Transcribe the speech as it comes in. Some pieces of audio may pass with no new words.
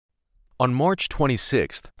On March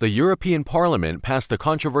 26th, the European Parliament passed the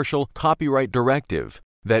controversial copyright directive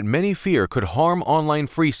that many fear could harm online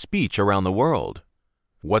free speech around the world.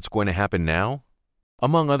 What's going to happen now?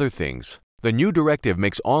 Among other things, the new directive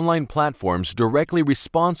makes online platforms directly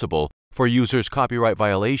responsible for users' copyright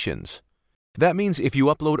violations. That means if you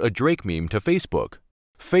upload a Drake meme to Facebook,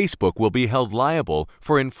 Facebook will be held liable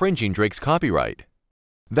for infringing Drake's copyright.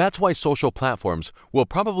 That's why social platforms will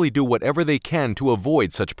probably do whatever they can to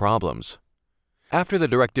avoid such problems. After the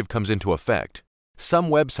directive comes into effect, some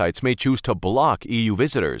websites may choose to block EU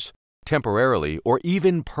visitors, temporarily or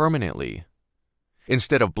even permanently.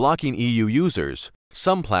 Instead of blocking EU users,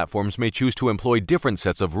 some platforms may choose to employ different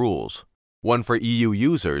sets of rules, one for EU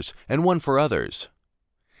users and one for others.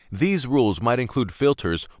 These rules might include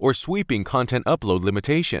filters or sweeping content upload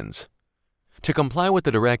limitations. To comply with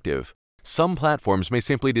the directive, some platforms may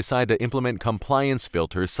simply decide to implement compliance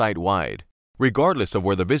filters site-wide, regardless of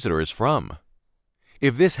where the visitor is from.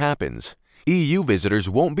 If this happens, EU visitors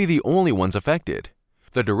won't be the only ones affected.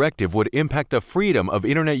 The directive would impact the freedom of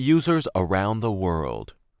Internet users around the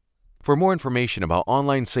world. For more information about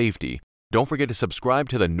online safety, don't forget to subscribe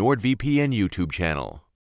to the NordVPN YouTube channel.